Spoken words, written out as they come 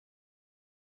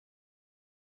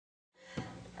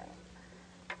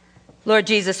Lord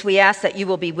Jesus, we ask that you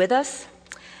will be with us,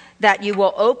 that you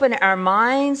will open our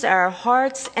minds, our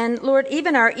hearts, and Lord,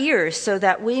 even our ears, so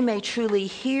that we may truly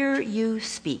hear you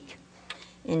speak.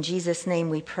 In Jesus' name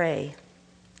we pray.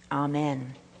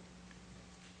 Amen.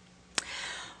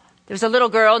 There was a little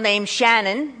girl named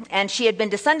Shannon, and she had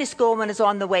been to Sunday school and was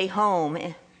on the way home.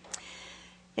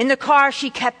 In the car,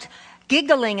 she kept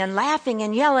giggling and laughing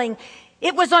and yelling,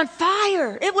 "It was on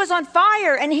fire! It was on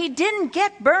fire, and he didn't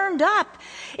get burned up.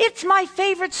 It's my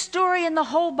favorite story in the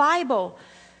whole Bible."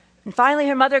 And finally,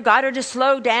 her mother got her to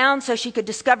slow down so she could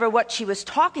discover what she was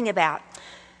talking about.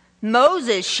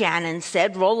 "Moses," Shannon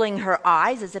said, rolling her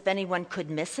eyes as if anyone could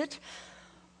miss it.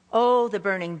 "Oh, the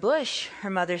burning bush," her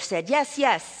mother said. Yes,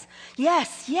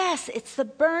 it's the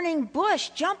burning bush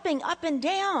jumping up and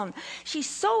down. She's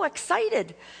so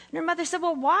excited. And her mother said,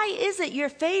 "Well, why is it your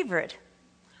favorite?"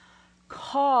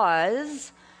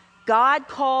 "'Cause God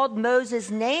called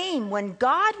Moses' name when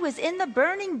God was in the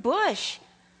burning bush."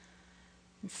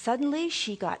 And suddenly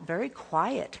she got very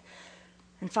quiet.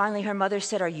 And finally her mother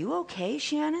said, "Are you okay,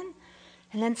 Shannon?"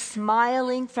 And then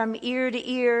smiling from ear to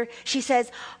ear, she says,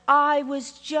 "I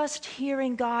was just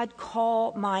hearing God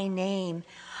call my name.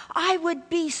 I would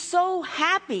be so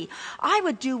happy. I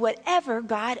would do whatever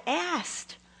God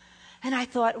asked." And I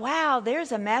thought, wow,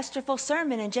 there's a masterful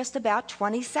sermon in just about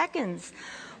 20 seconds.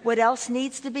 What else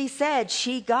needs to be said?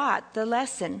 She got the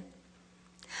lesson.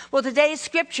 Well, today's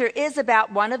scripture is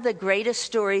about one of the greatest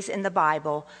stories in the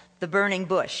Bible, the burning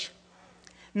bush.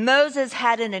 Moses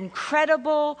had an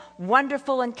incredible,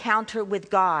 wonderful encounter with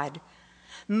God.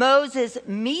 Moses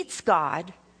meets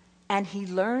God, and he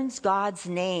learns God's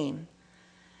name.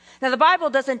 Now, the Bible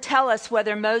doesn't tell us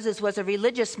whether Moses was a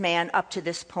religious man up to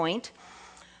this point,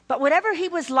 but whatever he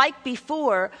was like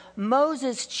before,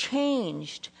 Moses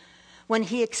changed when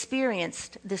he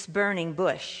experienced this burning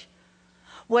bush.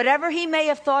 Whatever he may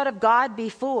have thought of God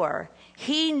before,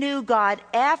 he knew God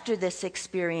after this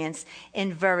experience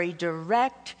in very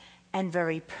direct and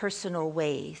very personal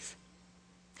ways.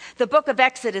 The book of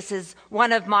Exodus is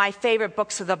one of my favorite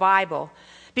books of the Bible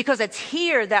because it's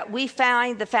here that we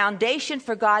find the foundation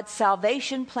for God's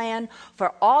salvation plan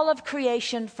for all of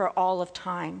creation, for all of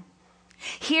time.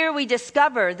 Here we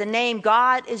discover the name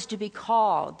God is to be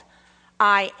called.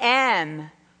 I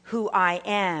am who I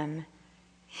am.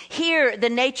 Here, the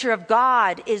nature of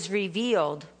God is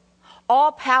revealed,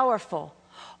 all-powerful,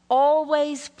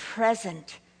 always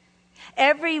present.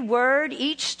 Every word,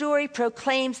 each story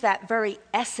proclaims that very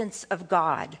essence of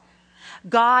God.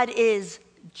 God is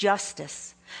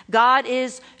justice. God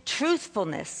is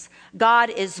truthfulness. God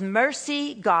is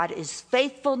mercy. God is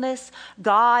faithfulness.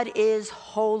 God is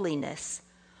holiness.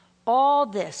 All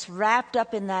this wrapped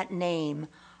up in that name,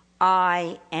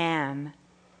 I am.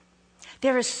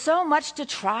 There is so much to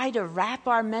try to wrap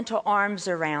our mental arms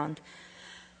around.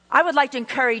 I would like to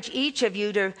encourage each of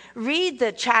you to read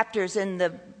the chapters in the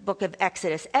book of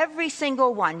Exodus, every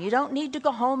single one. You don't need to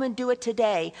go home and do it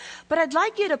today, but I'd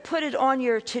like you to put it on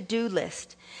your to-do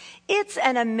list. It's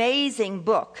an amazing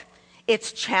book.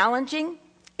 It's challenging.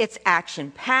 It's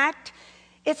action-packed.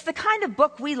 It's the kind of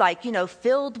book we like,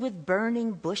 filled with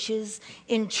burning bushes,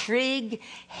 intrigue,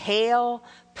 hail,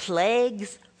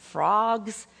 plagues,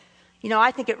 frogs.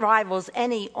 I think it rivals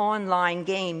any online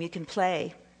game you can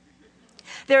play.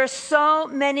 There are so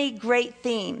many great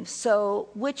themes, so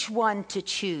which one to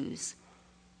choose?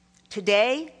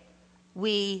 Today,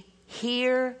 we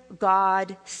hear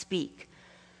God speak.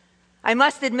 I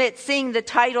must admit, seeing the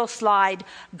title slide,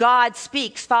 God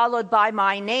Speaks, followed by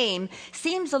my name,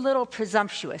 seems a little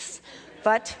presumptuous,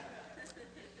 but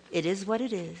it is what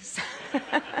it is.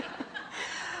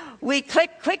 We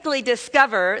quickly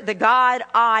discover the God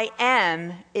I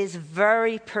am is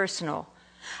very personal,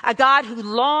 a God who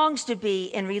longs to be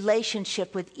in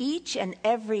relationship with each and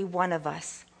every one of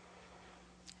us.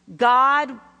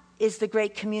 God is the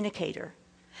great communicator.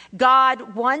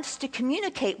 God wants to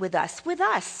communicate with us.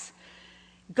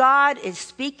 God is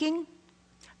speaking.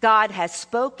 God has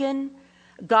spoken.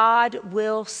 God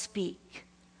will speak.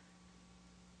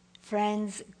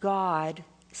 Friends, God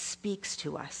speaks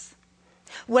to us.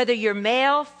 Whether you're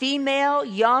male, female,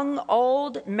 young,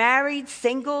 old, married,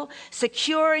 single,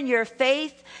 secure in your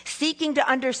faith, seeking to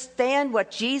understand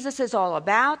what Jesus is all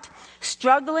about,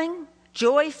 struggling,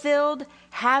 joy-filled,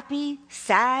 happy,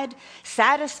 sad,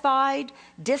 satisfied,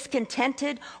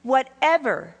 discontented,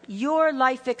 whatever your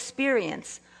life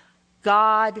experience,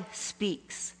 God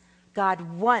speaks. God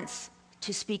wants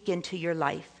to speak into your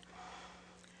life.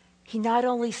 He not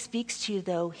only speaks to you,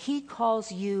 though, he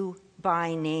calls you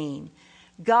by name.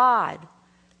 God,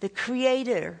 the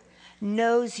Creator,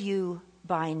 knows you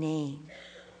by name.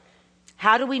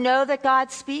 How do we know that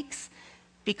God speaks?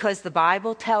 Because the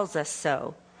Bible tells us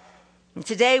so. And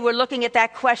today we're looking at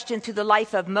that question through the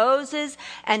life of Moses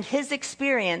and his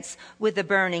experience with the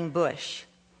burning bush.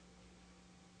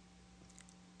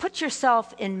 Put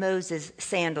yourself in Moses'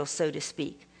 sandals, so to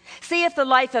speak. See if the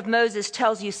life of Moses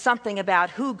tells you something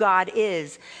about who God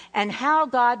is and how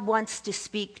God wants to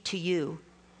speak to you.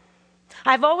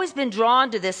 I've always been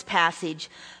drawn to this passage,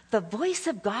 the voice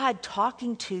of God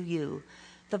talking to you,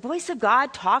 the voice of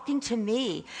God talking to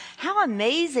me. How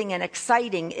amazing and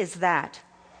exciting is that?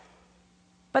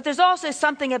 But there's also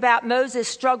something about Moses'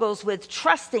 struggles with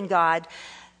trusting God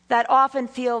that often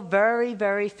feel very,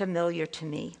 very familiar to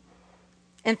me.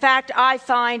 In fact, I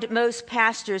find most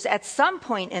pastors at some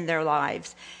point in their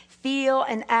lives feel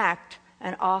and act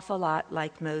an awful lot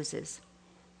like Moses.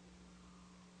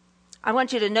 I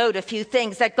want you to note a few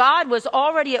things, that God was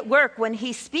already at work when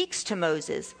he speaks to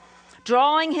Moses,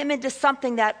 drawing him into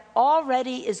something that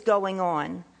already is going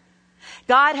on.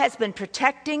 God has been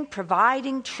protecting,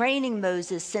 providing, training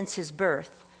Moses since his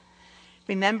birth.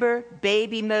 Remember,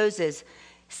 baby Moses,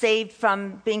 saved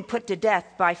from being put to death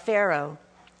by Pharaoh,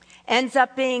 ends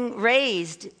up being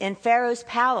raised in Pharaoh's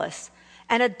palace,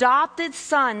 an adopted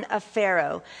son of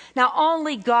Pharaoh. Now,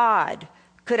 only God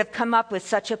could have come up with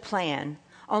such a plan.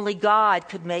 Only God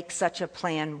could make such a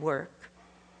plan work.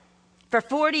 For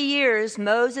 40 years,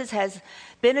 Moses has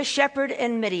been a shepherd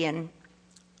in Midian,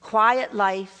 quiet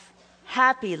life,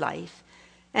 happy life,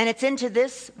 and it's into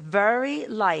this very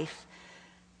life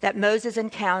that Moses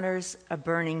encounters a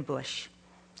burning bush.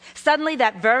 Suddenly,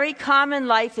 that very common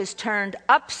life is turned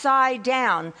upside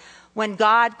down when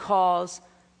God calls,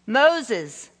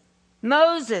 Moses,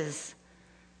 Moses.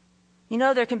 You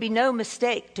know, there can be no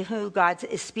mistake to who God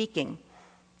is speaking.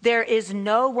 There is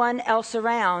no one else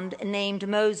around named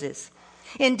Moses.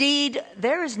 Indeed,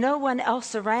 there is no one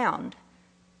else around,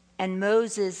 and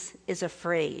Moses is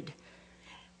afraid.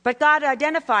 But God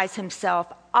identifies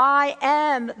himself. I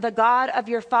am the God of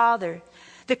your father,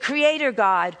 the creator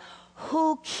God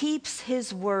who keeps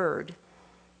his word.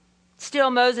 Still,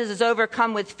 Moses is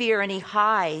overcome with fear and he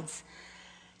hides.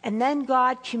 And then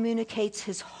God communicates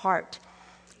his heart.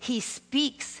 He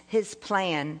speaks his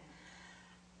plan.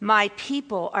 My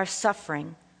people are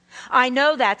suffering. I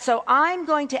know that, so I'm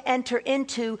going to enter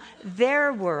into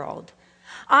their world.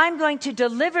 I'm going to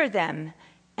deliver them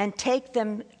and take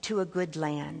them to a good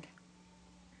land.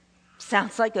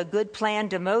 Sounds like a good plan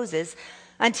to Moses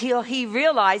until he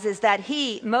realizes that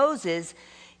he, Moses,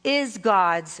 is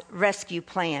God's rescue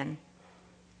plan.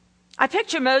 I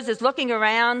picture Moses looking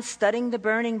around, studying the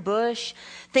burning bush,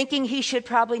 thinking he should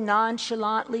probably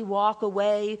nonchalantly walk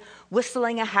away,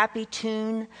 whistling a happy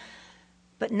tune.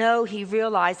 But no, he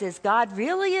realizes God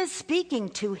really is speaking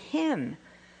to him.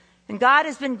 And God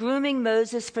has been grooming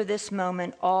Moses for this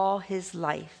moment all his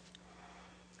life.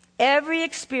 Every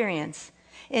experience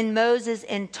in Moses'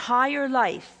 entire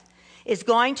life is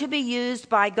going to be used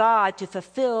by God to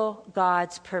fulfill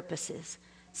God's purposes.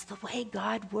 It's the way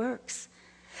God works.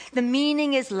 The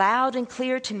meaning is loud and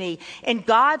clear to me. In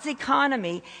God's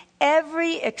economy,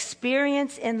 every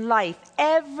experience in life,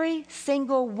 every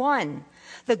single one,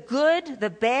 the good, the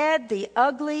bad, the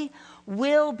ugly,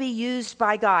 will be used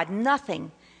by God.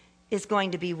 Nothing is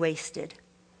going to be wasted.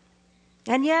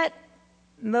 And yet,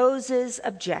 Moses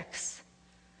objects.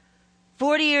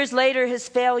 40 years later, his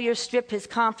failures strip his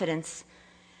confidence.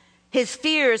 His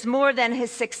fears, more than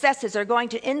his successes, are going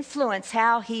to influence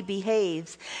how he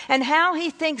behaves and how he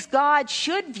thinks God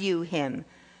should view him.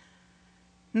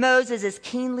 Moses is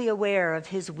keenly aware of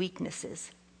his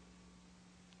weaknesses.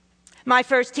 My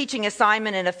first teaching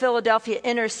assignment in a Philadelphia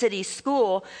inner city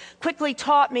school quickly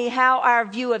taught me how our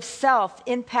view of self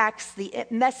impacts the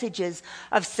messages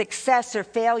of success or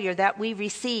failure that we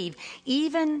receive,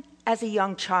 even as a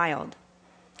young child.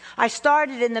 I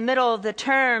started in the middle of the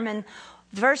term, and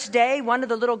the first day, one of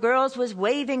the little girls was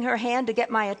waving her hand to get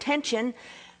my attention.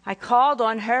 I called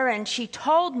on her, and she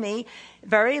told me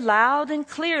very loud and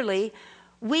clearly,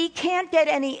 we can't get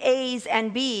any A's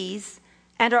and B's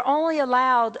and are only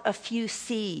allowed a few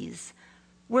C's.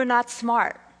 We're not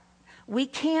smart. We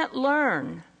can't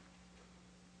learn.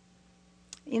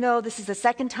 You know, this is the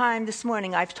second time this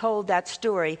morning I've told that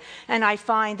story, and I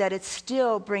find that it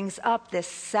still brings up this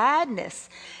sadness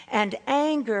and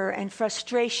anger and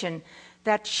frustration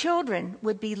that children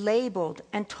would be labeled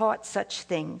and taught such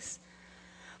things.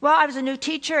 Well, I was a new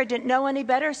teacher. I didn't know any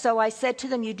better, so I said to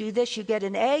them, you do this, you get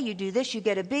an A. You do this, you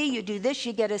get a B. You do this,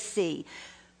 you get a C.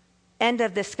 End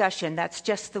of discussion. That's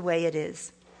just the way it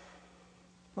is.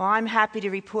 Well, I'm happy to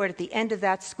report at the end of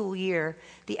that school year,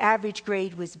 the average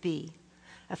grade was B.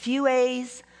 A few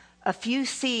A's, a few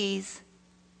C's,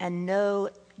 and no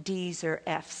D's or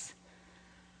F's.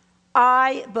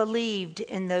 I believed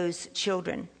in those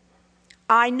children.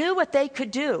 I knew what they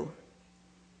could do.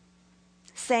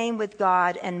 Same with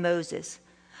God and Moses.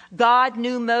 God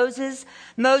knew Moses.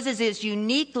 Moses is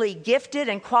uniquely gifted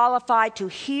and qualified to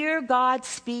hear God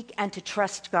speak and to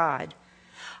trust God.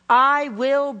 I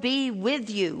will be with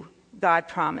you, God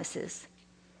promises.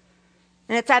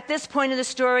 And it's at this point in the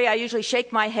story I usually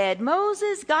shake my head.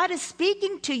 Moses, God is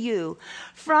speaking to you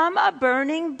from a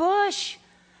burning bush.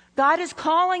 God is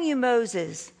calling you,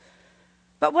 Moses.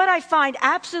 But what I find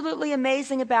absolutely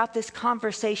amazing about this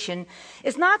conversation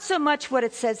is not so much what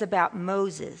it says about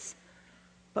Moses,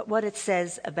 but what it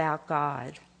says about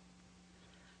God.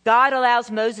 God allows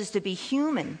Moses to be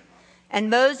human, and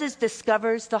Moses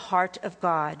discovers the heart of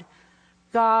God.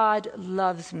 God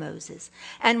loves Moses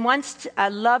and wants a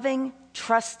loving,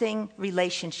 trusting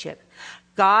relationship.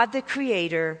 God the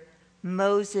Creator,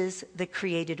 Moses the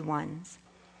created ones.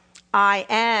 I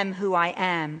am who I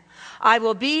am. I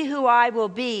will be who I will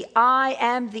be. I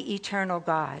am the eternal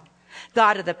God.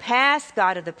 God of the past,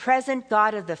 God of the present,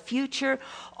 God of the future,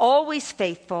 always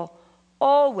faithful,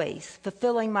 always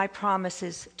fulfilling my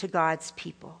promises to God's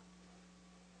people.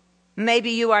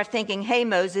 Maybe you are thinking, hey,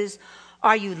 Moses,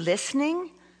 are you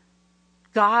listening?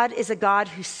 God is a God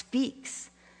who speaks.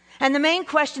 And the main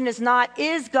question is not,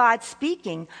 is God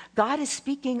speaking? God is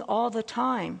speaking all the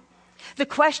time. The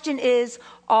question is,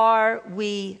 are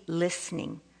we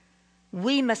listening?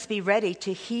 We must be ready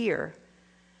to hear.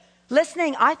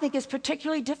 Listening, I think, is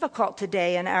particularly difficult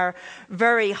today in our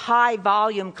very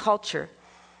high-volume culture.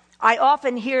 I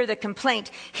often hear the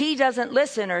complaint, he doesn't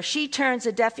listen, or she turns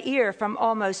a deaf ear from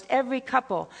almost every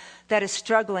couple that is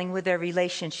struggling with their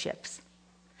relationships.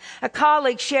 A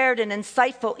colleague shared an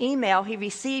insightful email he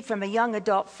received from a young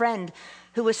adult friend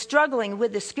who was struggling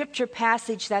with the scripture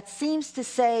passage that seems to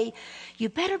say, you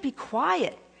better be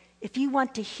quiet if you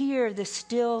want to hear the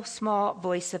still, small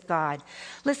voice of God.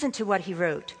 Listen to what he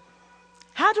wrote.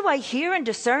 How do I hear and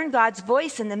discern God's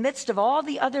voice in the midst of all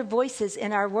the other voices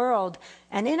in our world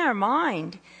and in our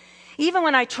mind? Even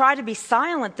when I try to be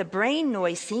silent, the brain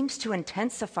noise seems to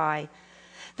intensify.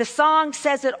 The song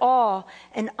says it all,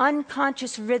 an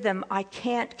unconscious rhythm I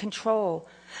can't control.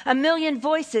 A million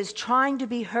voices trying to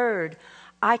be heard.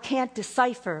 I can't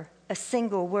decipher a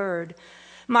single word.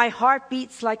 My heart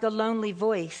beats like a lonely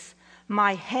voice.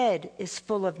 My head is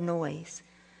full of noise.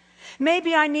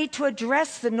 Maybe I need to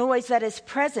address the noise that is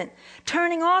present,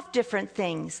 turning off different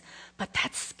things, but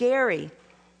that's scary.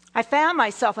 I found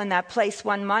myself in that place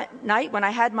one night when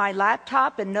I had my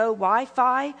laptop and no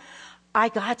Wi-Fi. I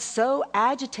got so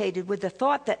agitated with the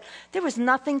thought that there was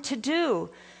nothing to do.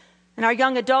 And our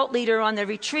young adult leader on the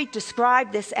retreat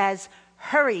described this as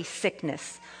hurry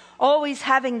sickness, always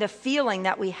having the feeling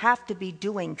that we have to be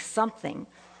doing something.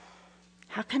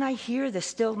 How can I hear the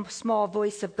still small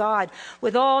voice of God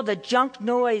with all the junk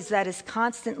noise that is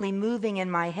constantly moving in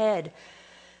my head?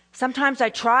 Sometimes I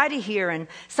try to hear and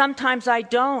sometimes I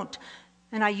don't,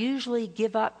 and I usually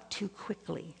give up too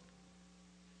quickly.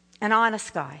 An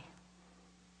honest guy.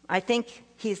 I think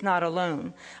he's not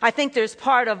alone. I think there's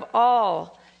part of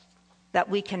all that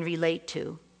we can relate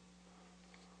to.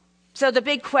 So the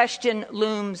big question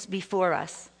looms before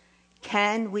us.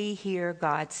 Can we hear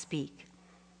God speak?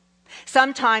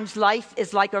 Sometimes life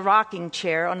is like a rocking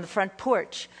chair on the front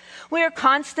porch. We are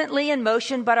constantly in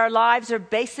motion, but our lives are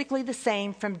basically the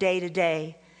same from day to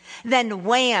day. Then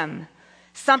wham!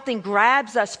 Something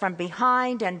grabs us from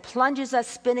behind and plunges us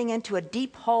spinning into a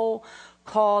deep hole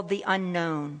called the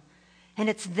unknown. And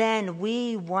it's then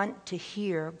we want to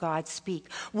hear God speak.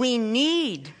 We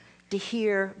need to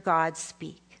hear God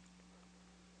speak.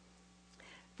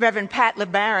 Reverend Pat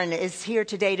LeBaron is here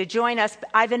today to join us.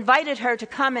 I've invited her to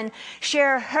come and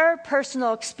share her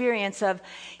personal experience of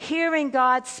hearing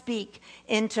God speak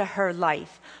into her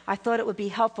life. I thought it would be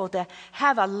helpful to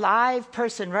have a live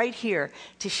person right here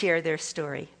to share their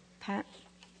story. Pat?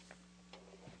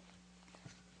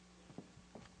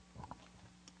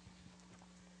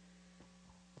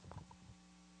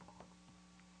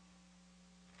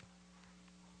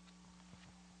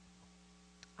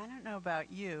 I don't know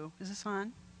about you. Is this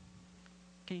on?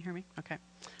 Can you hear me? Okay.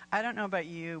 I don't know about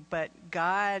you, but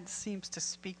God seems to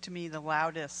speak to me the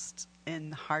loudest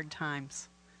in hard times.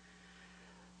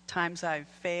 Times I've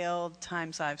failed,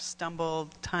 times I've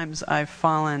stumbled, times I've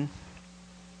fallen.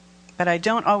 But I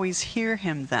don't always hear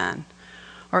him then,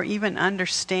 or even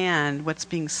understand what's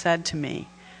being said to me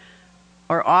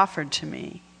or offered to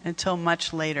me until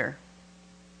much later.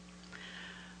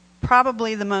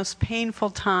 Probably the most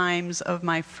painful times of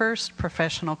my first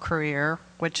professional career,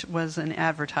 which was in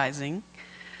advertising,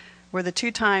 were the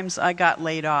 2 times I got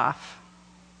laid off.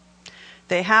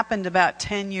 They happened about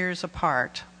 10 years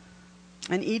apart,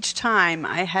 and each time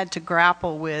I had to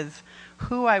grapple with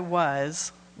who I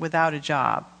was without a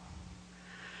job.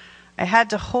 I had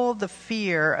to hold the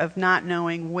fear of not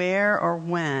knowing where or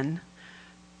when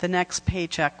the next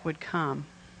paycheck would come.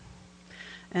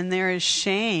 And there is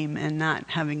shame in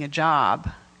not having a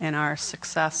job in our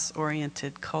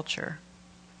success-oriented culture.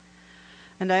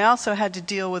 And I also had to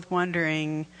deal with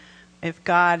wondering if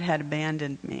God had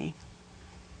abandoned me.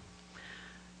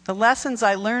 The lessons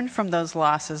I learned from those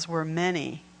losses were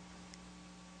many,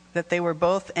 that they were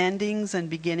both endings and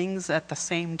beginnings at the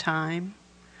same time,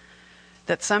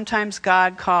 that sometimes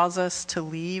God calls us to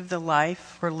leave the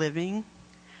life we're living,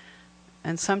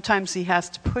 and sometimes He has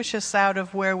to push us out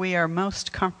of where we are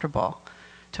most comfortable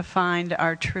to find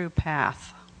our true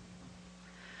path.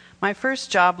 My first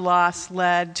job loss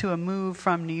led to a move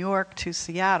from New York to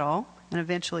Seattle, and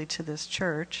eventually to this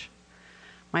church.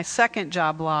 My second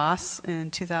job loss in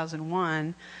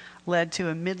 2001 led to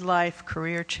a midlife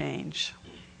career change.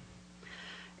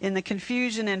 In the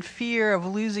confusion and fear of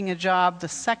losing a job the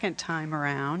second time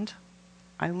around,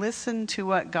 I listened to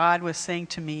what God was saying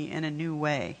to me in a new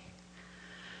way.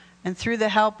 And through the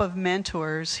help of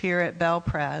mentors here at Bel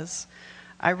Pres,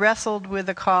 I wrestled with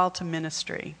a call to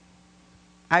ministry.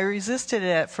 I resisted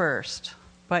it at first,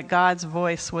 but God's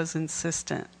voice was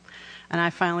insistent, and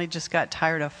I finally just got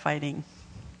tired of fighting.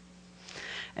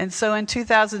 And so in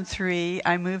 2003,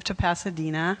 I moved to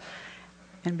Pasadena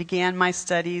and began my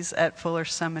studies at Fuller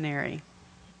Seminary.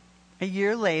 A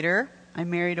year later, I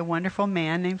married a wonderful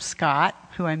man named Scott,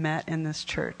 who I met in this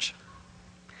church.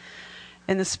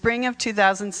 In the spring of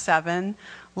 2007,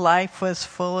 life was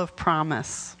full of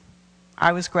promise.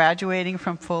 I was graduating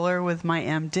from Fuller with my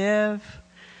MDiv.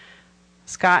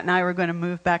 Scott and I were going to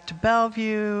move back to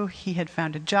Bellevue. He had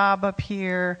found a job up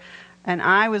here, and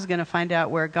I was going to find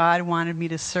out where God wanted me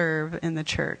to serve in the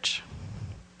church.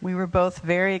 We were both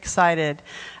very excited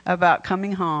about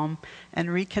coming home and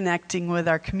reconnecting with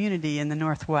our community in the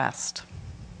Northwest.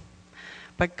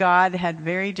 But God had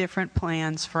very different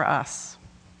plans for us.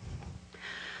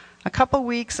 A couple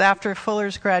weeks after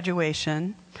Fuller's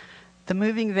graduation, the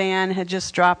moving van had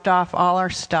just dropped off all our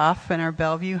stuff in our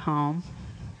Bellevue home,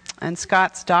 and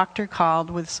Scott's doctor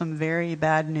called with some very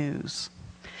bad news.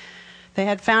 They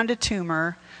had found a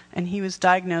tumor, and he was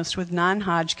diagnosed with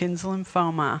non-Hodgkin's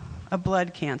lymphoma, a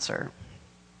blood cancer.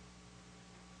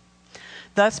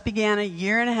 Thus began a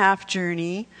 1.5-year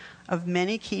journey of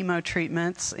many chemo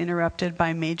treatments interrupted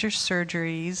by major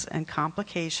surgeries and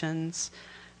complications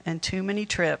and too many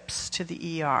trips to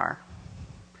the ER.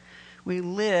 We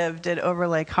lived at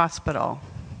Overlake Hospital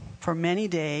for many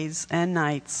days and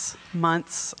nights,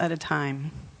 months at a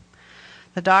time.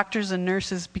 The doctors and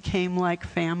nurses became like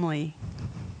family.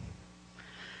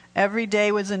 Every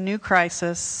day was a new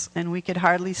crisis, and we could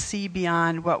hardly see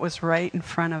beyond what was right in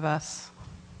front of us.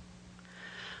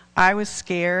 I was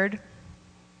scared,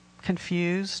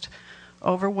 confused,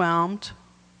 overwhelmed,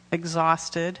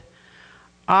 exhausted,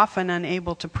 often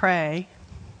unable to pray,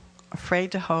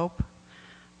 afraid to hope,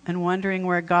 and wondering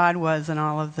where God was in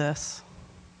all of this.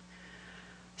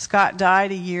 Scott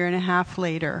died 1.5 years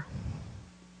later,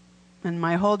 and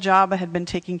my whole job had been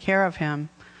taking care of him.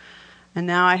 And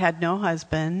now I had no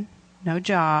husband, no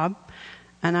job,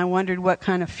 and I wondered what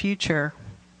kind of future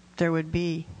there would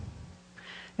be.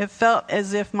 It felt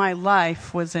as if my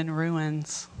life was in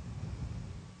ruins.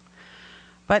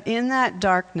 But in that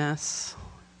darkness,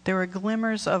 there were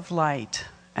glimmers of light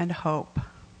and hope.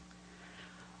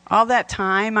 All that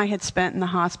time I had spent in the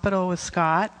hospital with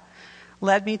Scott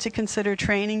led me to consider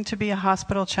training to be a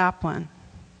hospital chaplain.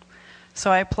 So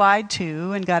I applied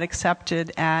to and got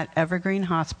accepted at Evergreen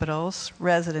Hospital's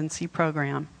residency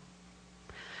program.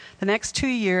 The next 2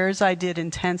 years, I did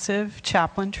intensive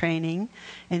chaplain training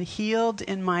and healed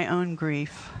in my own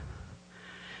grief.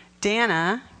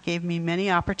 Dana gave me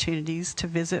many opportunities to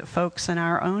visit folks in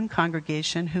our own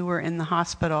congregation who were in the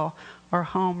hospital or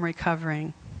home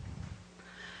recovering.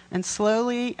 And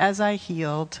slowly, as I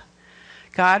healed,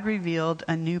 God revealed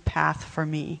a new path for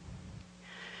me,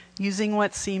 using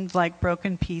what seemed like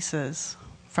broken pieces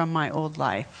from my old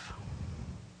life.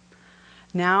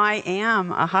 Now I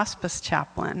am a hospice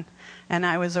chaplain, and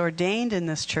I was ordained in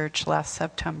this church last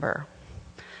September.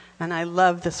 And I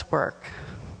love this work.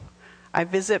 I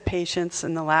visit patients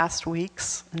in the last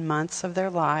weeks and months of their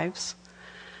lives.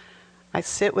 I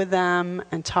sit with them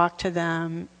and talk to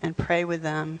them and pray with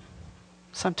them,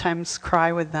 sometimes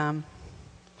cry with them.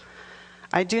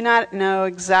 I do not know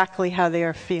exactly how they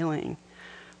are feeling,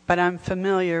 but I'm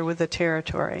familiar with the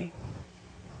territory.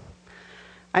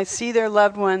 I see their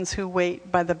loved ones who wait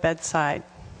by the bedside.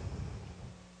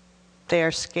 They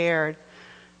are scared,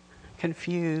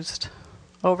 confused,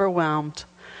 overwhelmed,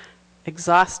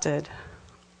 exhausted,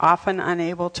 often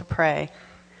unable to pray,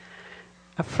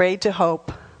 afraid to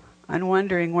hope, and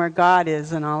wondering where God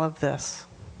is in all of this.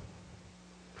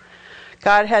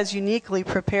 God has uniquely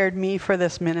prepared me for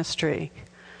this ministry,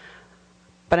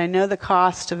 but I know the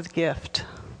cost of the gift.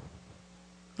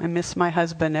 I miss my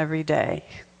husband every day.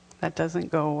 That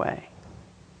doesn't go away.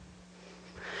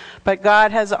 But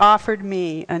God has offered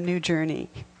me a new journey.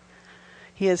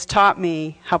 He has taught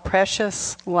me how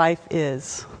precious life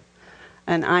is,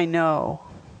 and I know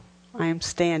I am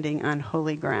standing on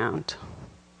holy ground.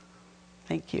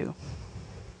 Thank you.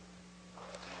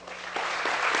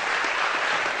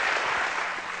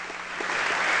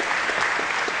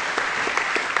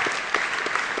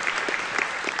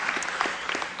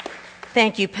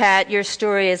 Thank you, Pat. Your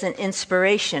story is an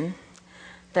inspiration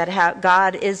that how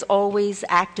God is always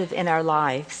active in our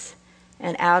lives,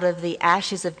 and out of the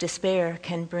ashes of despair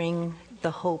can bring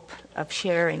the hope of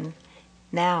sharing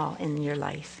now in your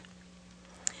life.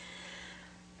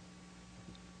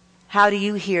 How do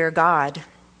you hear God?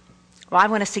 Well, I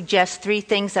want to suggest 3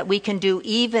 things that we can do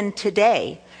even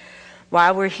today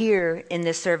while we're here in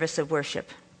this service of worship.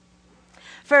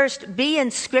 First, be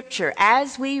in Scripture.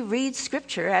 As we read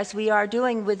Scripture, as we are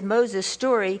doing with Moses'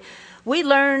 story, we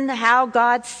learn how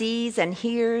God sees and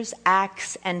hears,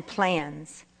 acts, and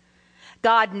plans.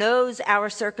 God knows our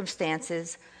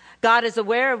circumstances. God is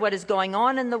aware of what is going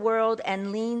on in the world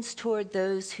and leans toward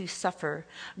those who suffer.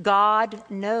 God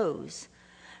knows.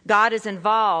 God is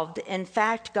involved. In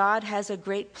fact, God has a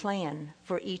great plan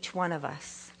for each one of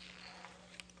us.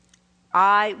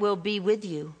 I will be with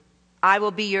you. I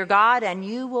will be your God, and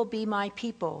you will be my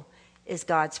people, is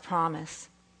God's promise.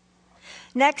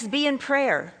 Next, be in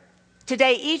prayer.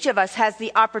 Today, each of us has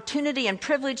the opportunity and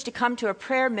privilege to come to a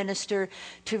prayer minister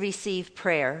to receive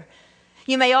prayer.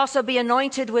 You may also be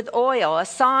anointed with oil, a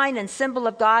sign and symbol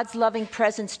of God's loving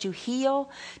presence to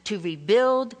heal, to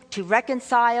rebuild, to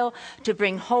reconcile, to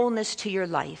bring wholeness to your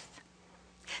life.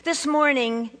 This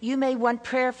morning, you may want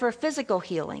prayer for physical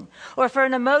healing or for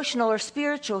an emotional or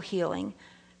spiritual healing.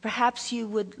 Perhaps you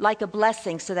would like a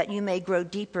blessing so that you may grow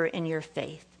deeper in your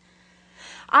faith.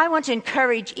 I want to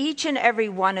encourage each and every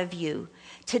one of you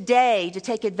today to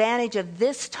take advantage of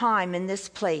this time in this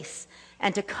place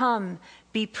and to come,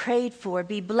 be prayed for,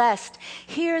 be blessed.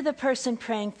 Hear the person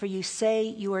praying for you say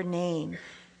your name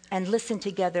and listen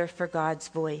together for God's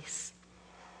voice.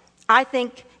 I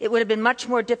think it would have been much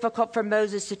more difficult for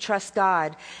Moses to trust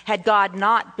God had God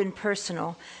not been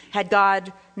personal, had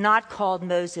God not called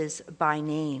Moses by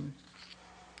name.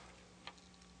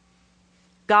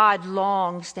 God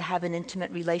longs to have an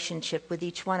intimate relationship with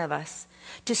each one of us,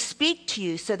 to speak to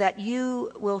you so that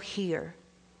you will hear.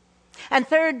 And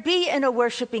third, be in a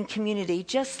worshiping community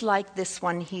just like this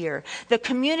one here, the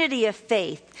community of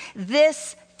faith.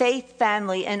 This faith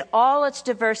family in all its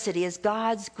diversity is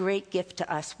God's great gift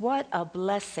to us. What a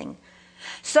blessing.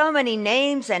 So many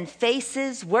names and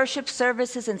faces, worship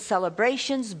services and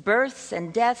celebrations, births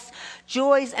and deaths,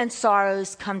 joys and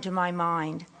sorrows come to my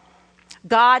mind.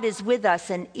 God is with us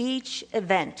in each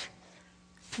event,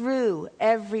 through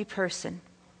every person.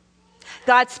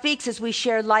 God speaks as we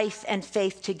share life and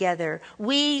faith together.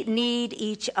 We need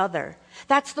each other.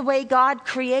 That's the way God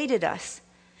created us.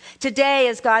 Today,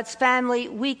 as God's family,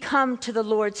 we come to the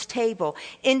Lord's table,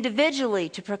 individually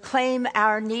to proclaim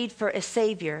our need for a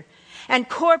Savior, and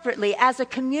corporately as a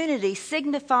community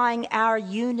signifying our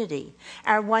unity,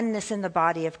 our oneness in the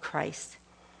body of Christ.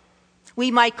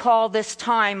 We might call this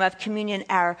time of communion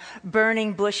our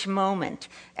burning bush moment,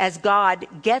 as God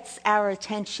gets our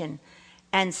attention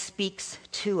and speaks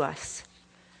to us.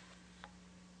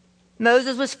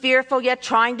 Moses was fearful yet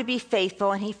trying to be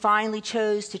faithful, and he finally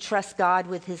chose to trust God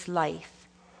with his life.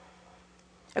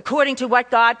 According to what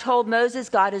God told Moses,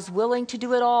 God is willing to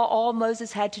do it all. All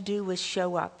Moses had to do was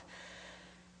show up.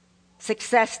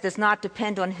 Success does not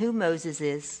depend on who Moses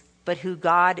is, but who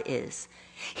God is.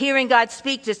 Hearing God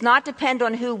speak does not depend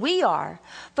on who we are,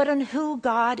 but on who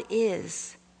God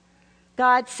is.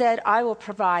 God said, I will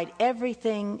provide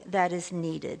everything that is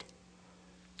needed.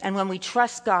 And when we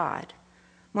trust God,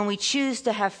 when we choose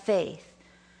to have faith,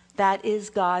 that is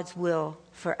God's will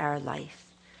for our life.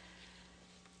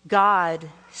 God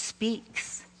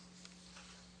speaks.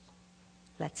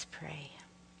 Let's pray.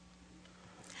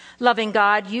 Loving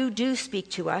God, you do speak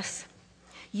to us.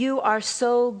 You are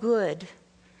so good.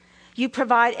 You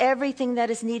provide everything that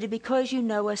is needed because you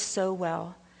know us so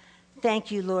well. Thank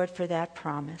you, Lord, for that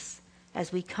promise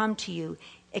as we come to you,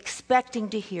 expecting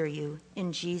to hear you.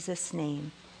 In Jesus'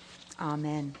 name,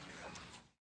 Amen.